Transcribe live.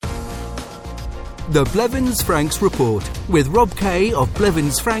The Blevins Franks Report with Rob Kay of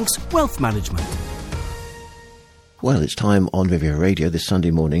Blevins Franks Wealth Management. Well, it's time on Riviera Radio this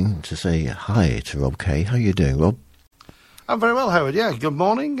Sunday morning to say hi to Rob Kay. How are you doing, Rob? I'm very well, Howard. Yeah, good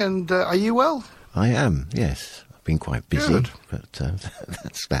morning. And are you well? I am, yes. I've been quite busy, good. But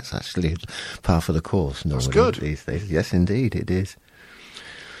that's actually par for the course normally. That's good. These days. Yes, indeed, it is.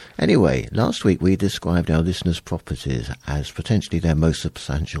 Anyway, last week we described our listeners' properties as potentially their most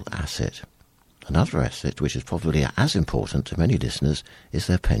substantial asset. Another asset, which is probably as important to many listeners, is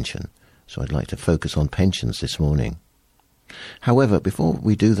their pension. So I'd like to focus on pensions this morning. However, before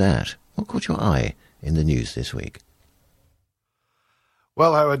we do that, what caught your eye in the news this week?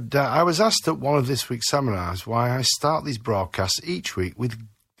 Well, Howard, I was asked at one of this week's seminars why I start these broadcasts each week with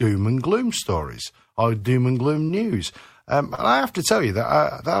doom and gloom stories or doom and gloom news. And I have to tell you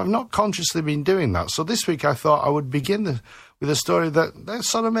that I've not consciously been doing that. So this week I thought I would begin with a story that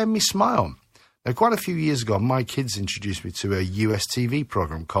sort of made me smile. Now, quite a few years ago, my kids introduced me to a US TV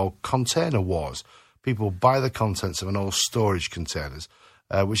program called Container Wars. People buy the contents of an old storage containers,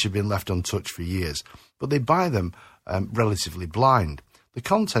 which have been left untouched for years, but they buy them relatively blind. The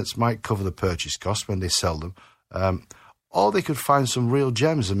contents might cover the purchase cost when they sell them, or they could find some real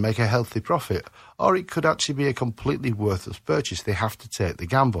gems and make a healthy profit, or it could actually be a completely worthless purchase. They have to take the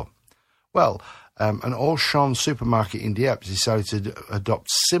gamble. Well, an Auchan supermarket in Dieppe decided to adopt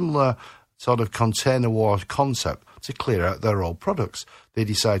similar sort of container war concept to clear out their old products. They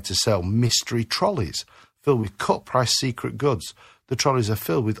decided to sell mystery trolleys filled with cut-price secret goods. The trolleys are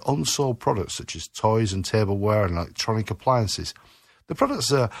filled with unsold products such as toys and tableware and electronic appliances. The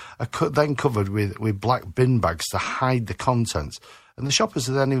products are then covered with black bin bags to hide the contents, and the shoppers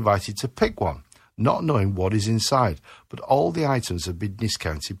are then invited to pick one, not knowing what is inside, but all the items have been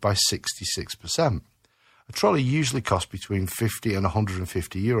discounted by 66%. A trolley usually costs between 50 and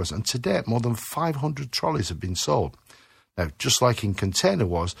 150 euros, and to date more than 500 trolleys have been sold. Now, just like in Container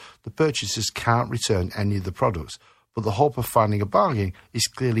Wars, the purchasers can't return any of the products, but the hope of finding a bargain is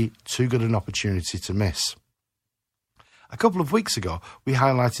clearly too good an opportunity to miss. A couple of weeks ago, we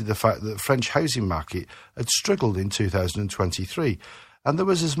highlighted the fact that the French housing market had struggled in 2023, and there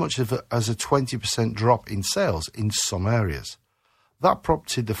was as much as a 20% drop in sales in some areas. That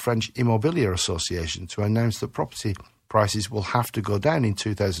prompted the French Immobilier Association to announce that property prices will have to go down in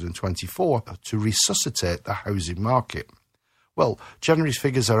 2024 to resuscitate the housing market. Well, January's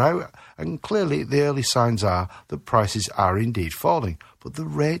figures are out, and clearly the early signs are that prices are indeed falling, but the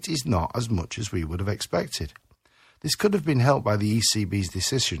rate is not as much as we would have expected. This could have been helped by the ECB's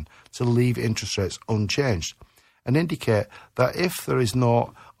decision to leave interest rates unchanged and indicate that if there is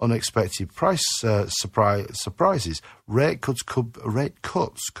no unexpected price surprises, rate cuts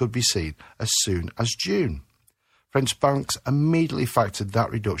could be seen as soon as June. French banks immediately factored that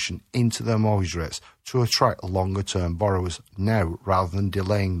reduction into their mortgage rates to attract longer-term borrowers now rather than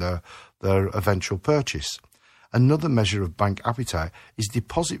delaying their eventual purchase. Another measure of bank appetite is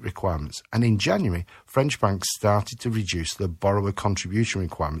deposit requirements, and in January, French banks started to reduce their borrower contribution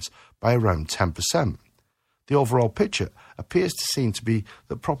requirements by around 10%. The overall picture appears to seem to be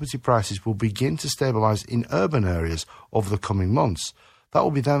that property prices will begin to stabilise in urban areas over the coming months. That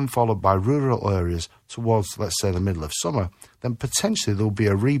will be then followed by rural areas towards, let's say, the middle of summer. Then potentially there will be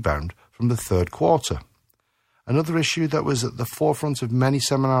a rebound from the third quarter. Another issue that was at the forefront of many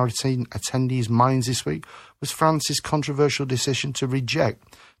seminar attendees' minds this week was France's controversial decision to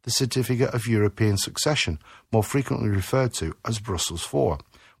reject the Certificate of European Succession, more frequently referred to as Brussels IV,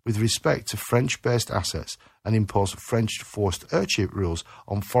 with respect to French-based assets and impose French forced heirship rules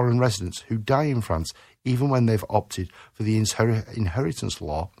on foreign residents who die in France even when they've opted for the inheritance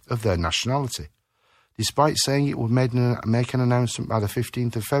law of their nationality. Despite saying it would make an announcement by the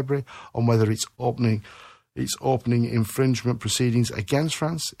 15th of February on whether it's opening infringement proceedings against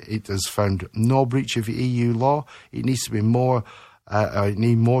France, it has found no breach of EU law. It needs to be more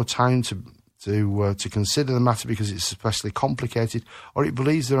time to consider the matter because it's especially complicated, or it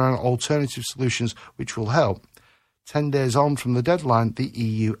believes there are alternative solutions which will help. 10 days on from the deadline, the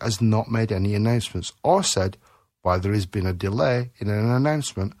EU has not made any announcements or said why there has been a delay in an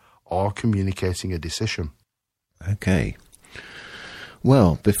announcement or communicating a decision. Okay.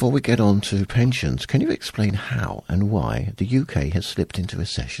 Well, before we get on to pensions, can you explain how and why the UK has slipped into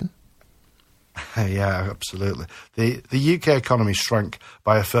recession? Yeah, absolutely. The UK economy shrank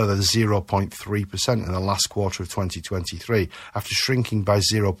by a further 0.3% in the last quarter of 2023, after shrinking by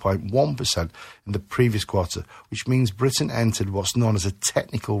 0.1% in the previous quarter, which means Britain entered what's known as a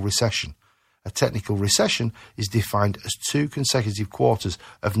technical recession. A technical recession is defined as 2 consecutive quarters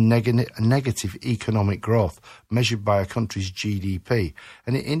of negative economic growth measured by a country's GDP,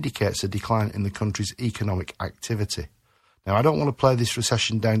 and it indicates a decline in the country's economic activity. Now, I don't want to play this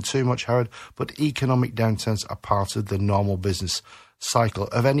recession down too much, Howard, but economic downturns are part of the normal business cycle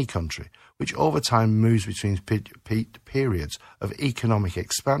of any country, which over time moves between periods of economic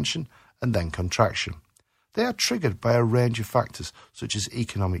expansion and then contraction. They are triggered by a range of factors such as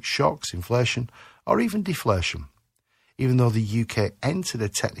economic shocks, inflation, or even deflation. Even though the UK entered a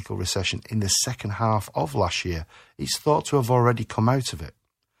technical recession in the second half of last year, it's thought to have already come out of it.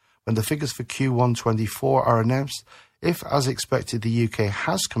 When the figures for Q1 24 are announced, if, as expected, the UK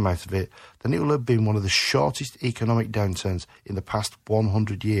has come out of it, then it will have been one of the shortest economic downturns in the past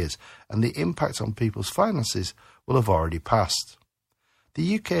 100 years, and the impact on people's finances will have already passed.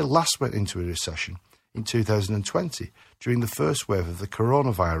 The UK last went into a recession in 2020 during the first wave of the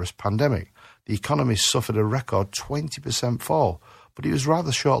coronavirus pandemic. The economy suffered a record 20% fall, but it was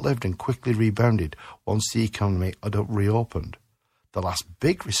rather short-lived and quickly rebounded once the economy had reopened. The last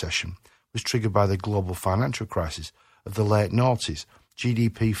big recession was triggered by the global financial crisis of the late noughties.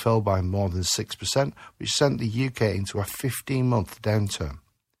 GDP fell by more than 6%, which sent the UK into a 15-month downturn.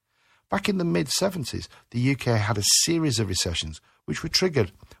 Back in the mid-70s, the UK had a series of recessions which were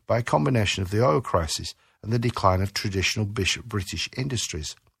triggered by a combination of the oil crisis and the decline of traditional British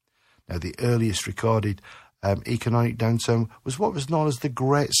industries. Now, the earliest recorded economic downturn was what was known as the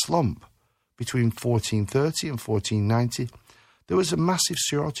Great Slump. Between 1430 and 1490, there was a massive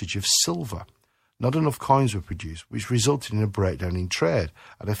shortage of silver. Not enough coins were produced, which resulted in a breakdown in trade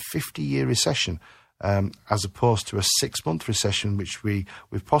and a 50-year recession, as opposed to a 6-month recession, which we've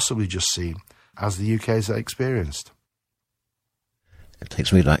possibly just seen, as the UK has experienced. It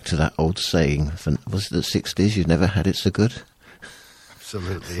takes me back to that old saying, was it the 60s, you never had it so good?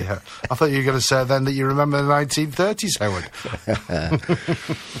 Absolutely, yeah. I thought you were going to say then that you remember the 1930s, Howard.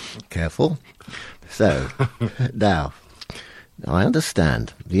 Careful. So, now, I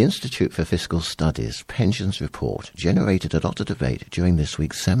understand the Institute for Fiscal Studies pensions report generated a lot of debate during this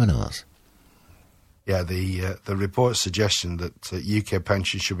week's seminars. Yeah, the report's suggestion that UK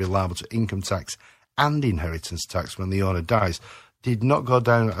pensions should be liable to income tax and inheritance tax when the owner dies did not go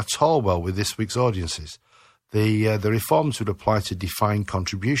down at all well with this week's audiences. The reforms would apply to defined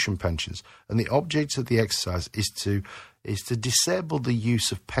contribution pensions, and the object of the exercise is to disable the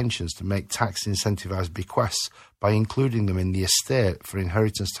use of pensions to make tax incentivised bequests by including them in the estate for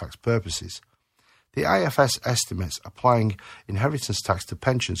inheritance tax purposes. The IFS estimates applying inheritance tax to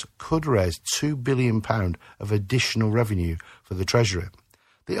pensions could raise £2 billion of additional revenue for the Treasury.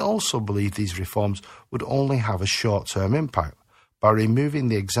 They also believe these reforms would only have a short-term impact. By removing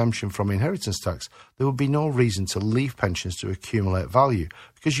the exemption from inheritance tax, there would be no reason to leave pensions to accumulate value,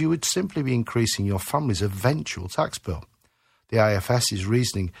 because you would simply be increasing your family's eventual tax bill. The IFS's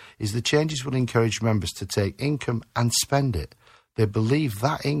reasoning is the changes will encourage members to take income and spend it. They believe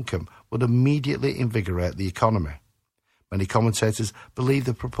that income would immediately invigorate the economy. Many commentators believe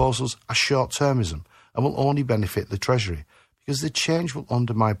the proposals are short-termism and will only benefit the Treasury, because the change will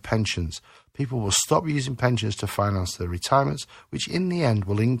undermine pensions. People will stop using pensions to finance their retirements, which in the end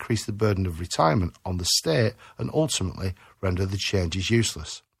will increase the burden of retirement on the state and ultimately render the changes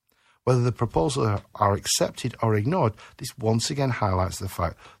useless. Whether the proposals are accepted or ignored, this once again highlights the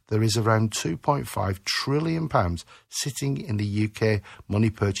fact there is around £2.5 trillion sitting in the UK money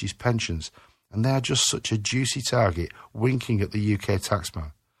purchase pensions, and they are just such a juicy target winking at the UK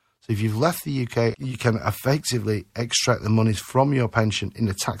taxman. So if you've left the UK, you can effectively extract the monies from your pension in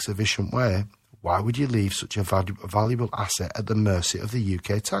a tax-efficient way. Why would you leave such a valuable asset at the mercy of the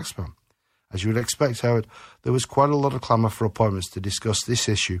UK taxman? As you would expect, Howard, there was quite a lot of clamour for appointments to discuss this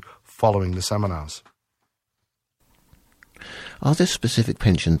issue following the seminars. Are there specific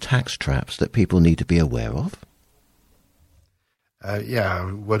pension tax traps that people need to be aware of?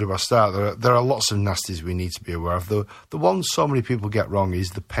 Where do I start? There are lots of nasties we need to be aware of. The one so many people get wrong is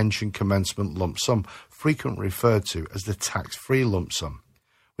the pension commencement lump sum, frequently referred to as the tax-free lump sum.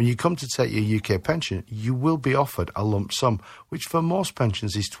 When you come to take your UK pension, you will be offered a lump sum, which for most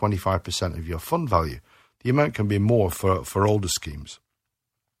pensions is 25% of your fund value. The amount can be more for older schemes.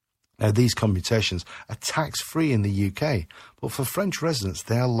 Now, these computations are tax-free in the UK, but for French residents,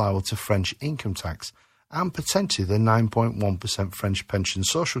 they are liable to French income tax and potentially the 9.1% French pension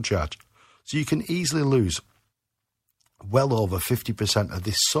social charge. So you can easily lose well over 50% of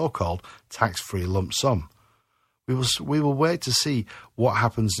this so-called tax-free lump sum. We will wait to see what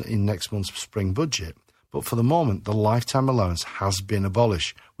happens in next month's spring budget, but for the moment the lifetime allowance has been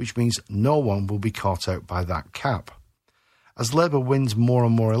abolished, which means no one will be caught out by that cap. As Labour wins more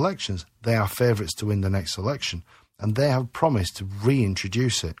and more elections, they are favourites to win the next election, and they have promised to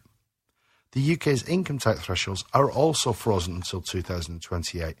reintroduce it. The UK's income tax thresholds are also frozen until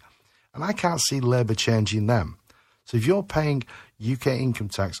 2028, and I can't see Labour changing them. So if you're paying UK income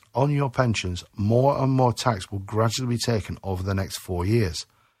tax on your pensions, more and more tax will gradually be taken over the next 4 years.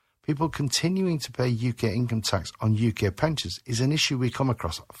 People continuing to pay UK income tax on UK pensions is an issue we come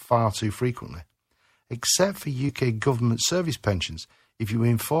across far too frequently. Except for UK government service pensions, if you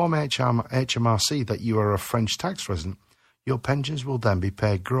inform HMRC that you are a French tax resident, your pensions will then be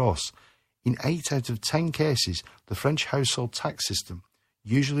paid gross. In 8 out of 10 cases, the French household tax system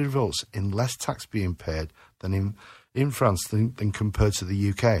usually results in less tax being paid than in France than compared to the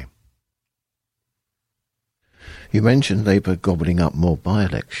UK. You mentioned Labour gobbling up more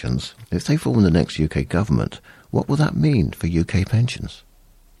by-elections. If they form the next UK government, what will that mean for UK pensions?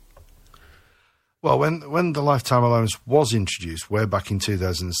 Well, when the lifetime allowance was introduced way back in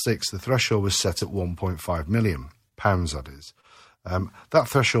 2006, the threshold was set at £1.5 million, that is. That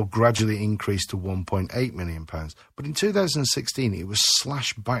threshold gradually increased to £1.8 million, but in 2016 it was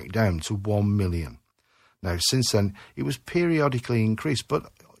slashed back down to £1 million. Now, since then, it was periodically increased,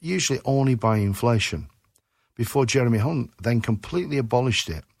 but usually only by inflation, before Jeremy Hunt then completely abolished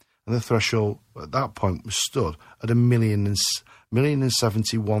it, and the threshold at that point was stood at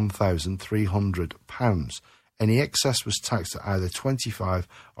 £1,071,300. Any excess was taxed at either 25%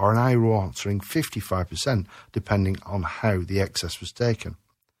 or an eye-watering 55%, depending on how the excess was taken.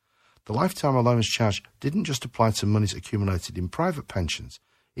 The lifetime allowance charge didn't just apply to monies accumulated in private pensions.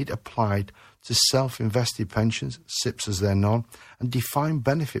 It applied to self-invested pensions, SIPs as they're known, and defined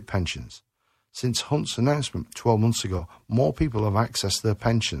benefit pensions. Since Hunt's announcement 12 months ago, more people have accessed their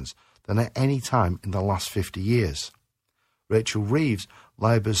pensions than at any time in the last 50 years. Rachel Reeves,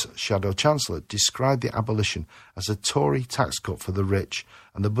 Labour's Shadow Chancellor, described the abolition as a Tory tax cut for the rich,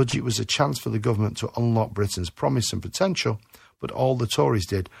 and the budget was a chance for the government to unlock Britain's promise and potential, but all the Tories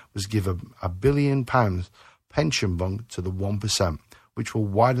did was give a £1 billion pension bump to the 1%, which will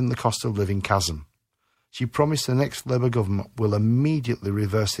widen the cost of living chasm. She promised the next Labour government will immediately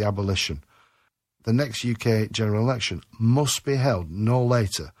reverse the abolition. The next UK general election must be held no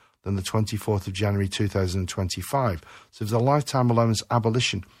later than the 24th of January 2025. So if the lifetime allowance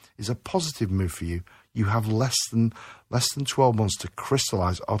abolition is a positive move for you, you have less than 12 months to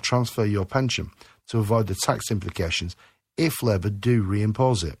crystallise or transfer your pension to avoid the tax implications if Labour do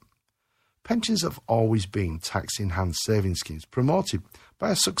reimpose it. Pensions have always been tax-enhanced savings schemes promoted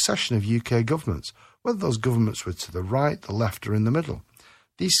by a succession of UK governments, whether those governments were to the right, the left or in the middle.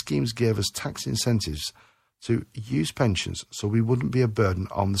 These schemes gave us tax incentives to use pensions so we wouldn't be a burden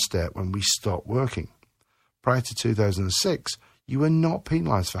on the state when we stopped working. Prior to 2006, you were not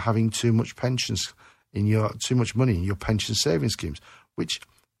penalised for having too much money in your pension savings schemes, which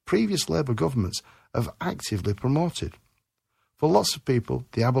previous Labour governments have actively promoted. For lots of people,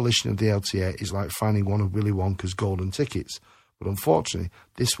 the abolition of the LTA is like finding one of Willy Wonka's golden tickets, but unfortunately,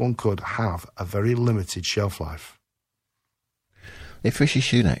 this one could have a very limited shelf life. If Rishi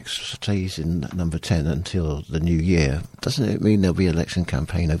Sunak stays in number 10 until the new year, doesn't it mean there'll be an election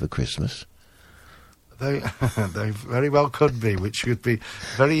campaign over Christmas? They very well could be, which would be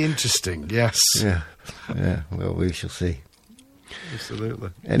very interesting, yes. Yeah, well, we shall see.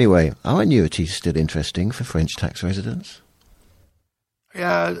 Absolutely. Anyway, are annuities still interesting for French tax residents?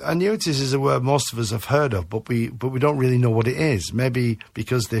 Yeah, annuities is a word most of us have heard of, but we don't really know what it is, maybe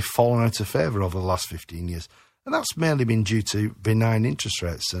because they've fallen out of favour over the last 15 years. And that's mainly been due to benign interest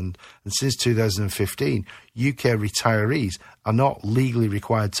rates. And since 2015, UK retirees are not legally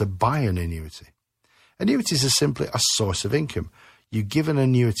required to buy an annuity. Annuities are simply a source of income. You give an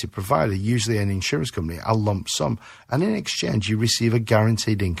annuity provider, usually an insurance company, a lump sum, and in exchange you receive a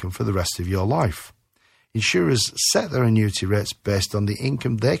guaranteed income for the rest of your life. Insurers set their annuity rates based on the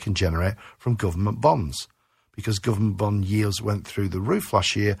income they can generate from government bonds. Because government bond yields went through the roof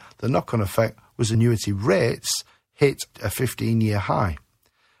last year, the knock-on effect was annuity rates hit a 15-year high.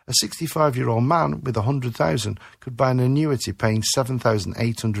 A 65-year-old man with $100,000 could buy an annuity paying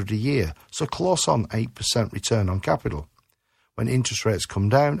 $7,800 a year, so close on 8% return on capital. When interest rates come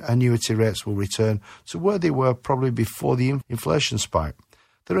down, annuity rates will return to where they were probably before the inflation spike.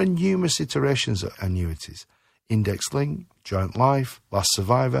 There are numerous iterations of annuities. Index-linked, joint life, last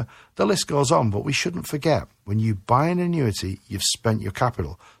survivor, the list goes on, but we shouldn't forget, when you buy an annuity, you've spent your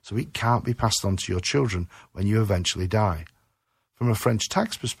capital, so it can't be passed on to your children when you eventually die. From a French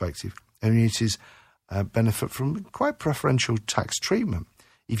tax perspective, annuities benefit from quite preferential tax treatment.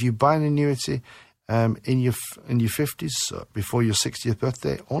 If you buy an annuity in your 50s, before your 60th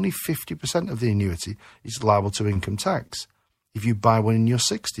birthday, only 50% of the annuity is liable to income tax. If you buy one in your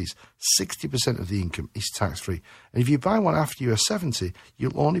 60s, 60% of the income is tax-free. And if you buy one after you are 70,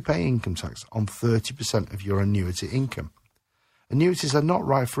 you'll only pay income tax on 30% of your annuity income. Annuities are not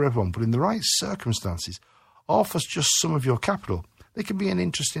right for everyone, but in the right circumstances, or for just some of your capital, they can be an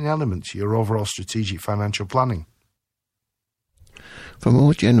interesting element to your overall strategic financial planning. From a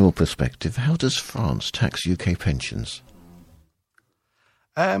more general perspective, how does France tax UK pensions?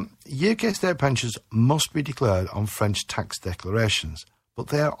 UK state pensions must be declared on French tax declarations, but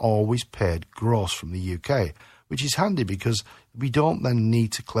they are always paid gross from the UK, which is handy because we don't then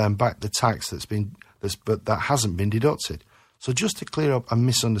need to claim back the tax that hasn't been deducted. So just to clear up a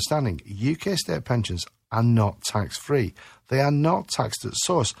misunderstanding, UK state pensions are not tax-free. They are not taxed at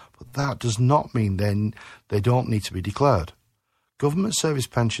source, but that does not mean they don't need to be declared. Government service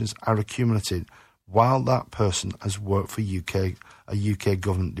pensions are accumulated while that person has worked for a UK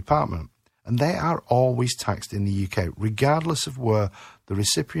government department, and they are always taxed in the UK, regardless of where the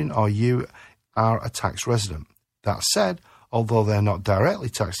recipient or you are a tax resident. That said, although they are not directly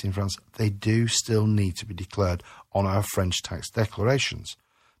taxed in France, they do still need to be declared on our French tax declarations.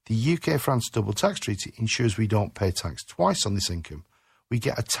 The UK-France double tax treaty ensures we don't pay tax twice on this income. We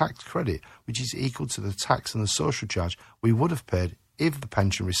get a tax credit, which is equal to the tax and the social charge we would have paid if the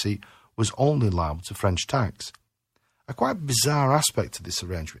pension receipt was only liable to French tax. A quite bizarre aspect to this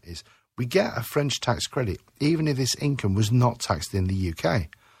arrangement is we get a French tax credit even if this income was not taxed in the UK.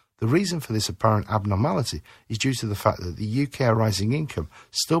 The reason for this apparent abnormality is due to the fact that the UK rising income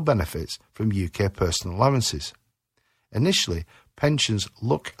still benefits from UK personal allowances. Initially, pensions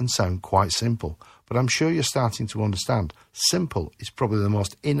look and sound quite simple, but I'm sure you're starting to understand simple is probably the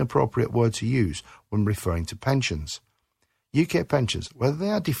most inappropriate word to use when referring to pensions. UK pensions, whether they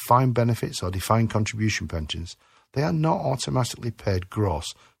are defined benefits or defined contribution pensions, they are not automatically paid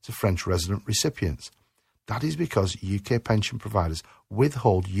gross to French resident recipients. That is because UK pension providers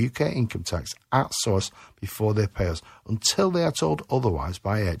withhold UK income tax at source before they pay us until they are told otherwise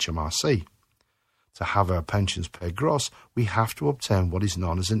by HMRC. To have our pensions paid gross, we have to obtain what is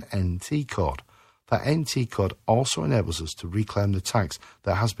known as an NT code. That NT code also enables us to reclaim the tax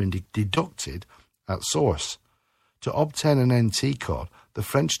that has been deducted at source. To obtain an NT code, the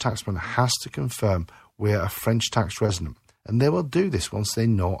French taxman has to confirm we are a French tax resident, and they will do this once they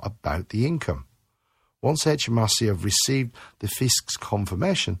know about the income. Once HMRC have received the FISC's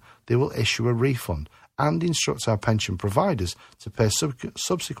confirmation, they will issue a refund and instruct our pension providers to pay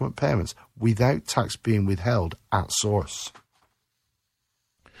subsequent payments without tax being withheld at source.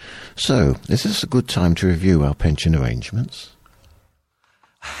 So, is this a good time to review our pension arrangements?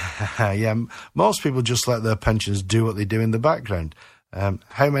 Yeah, most people just let their pensions do what they do in the background.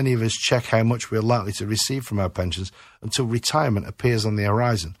 How many of us check how much we're likely to receive from our pensions until retirement appears on the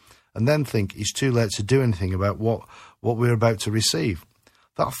horizon and then think it's too late to do anything about what we're about to receive?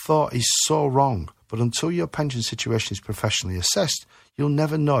 That thought is so wrong, but until your pension situation is professionally assessed, you'll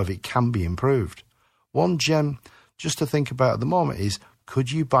never know if it can be improved. One gem just to think about at the moment is,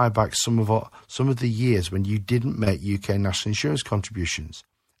 could you buy back some of the years when you didn't make UK national insurance contributions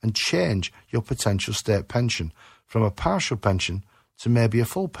and change your potential state pension from a partial pension to maybe a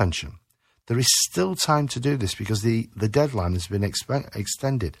full pension? There is still time to do this because the deadline has been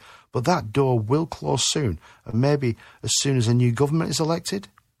extended, but that door will close soon, and maybe as soon as a new government is elected.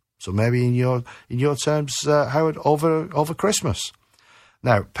 So maybe in your terms, Howard, over Christmas.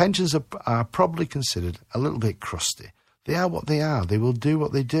 Now, pensions are probably considered a little bit crusty. They are what they are. They will do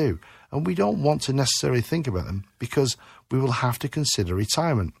what they do. And we don't want to necessarily think about them because we will have to consider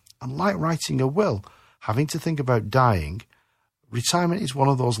retirement. And like writing a will, having to think about dying, retirement is one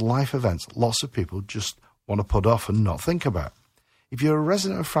of those life events lots of people just want to put off and not think about. If you're a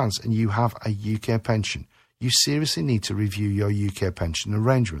resident of France and you have a UK pension, you seriously need to review your UK pension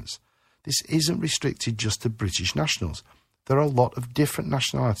arrangements. This isn't restricted just to British nationals. There are a lot of different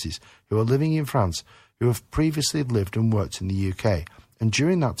nationalities who are living in France who have previously lived and worked in the UK and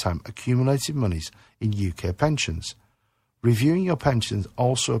during that time accumulated monies in UK pensions. Reviewing your pensions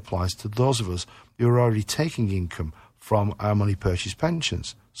also applies to those of us who are already taking income from our money purchase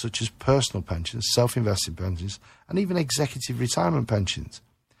pensions, such as personal pensions, self-invested pensions, and even executive retirement pensions.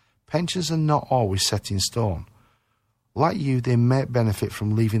 Pensions are not always set in stone. Like you, they may benefit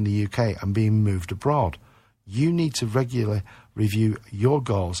from leaving the UK and being moved abroad. You need to regularly review your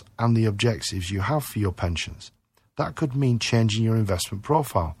goals and the objectives you have for your pensions. That could mean changing your investment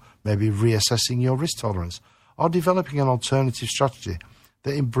profile, maybe reassessing your risk tolerance, or developing an alternative strategy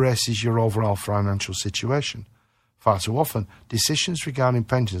that embraces your overall financial situation. Far too often, decisions regarding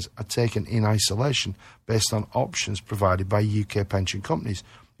pensions are taken in isolation based on options provided by UK pension companies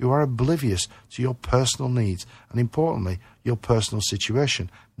who are oblivious to your personal needs and, importantly, your personal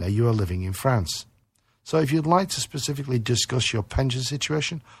situation now you are living in France. So if you'd like to specifically discuss your pension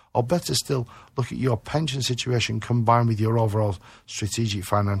situation, or better still, look at your pension situation combined with your overall strategic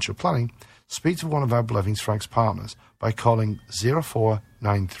financial planning, speak to one of our Blevins Franks partners by calling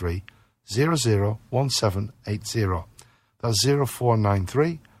 0493 001780. That's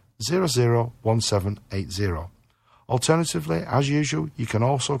 0493 001780. Alternatively, as usual, you can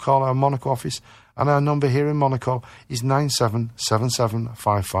also call our Monaco office, and our number here in Monaco is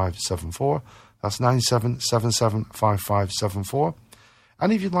 97775574. That's 97775574.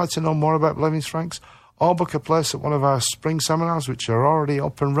 And if you'd like to know more about Blevins Franks or book a place at one of our spring seminars, which are already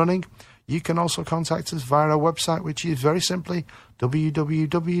up and running, you can also contact us via our website, which is very simply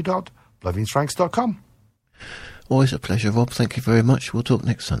www.blevinsfranks.com. Always a pleasure, Rob. Thank you very much. We'll talk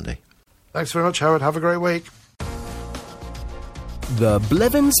next Sunday. Thanks very much, Howard. Have a great week. The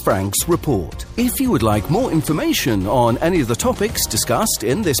Blevins Franks Report. If you would like more information on any of the topics discussed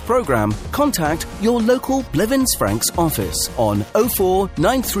in this programme, contact your local Blevins Franks office on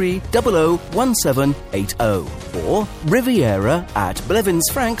 0493 001780 or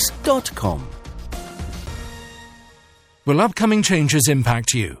riviera@blevinsfranks.com. Will upcoming changes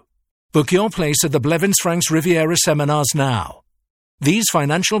impact you? Book your place at the Blevins Franks Riviera seminars now. These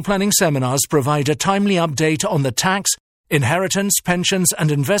financial planning seminars provide a timely update on the tax, inheritance, pensions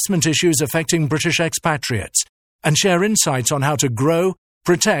and investment issues affecting British expatriates, and share insights on how to grow,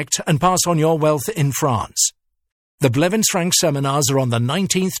 protect and pass on your wealth in France. The Blevins Franks seminars are on the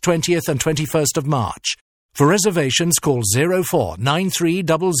 19th, 20th and 21st of March. For reservations, call 0493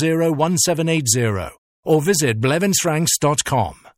 001780 or visit blevinsfranks.com.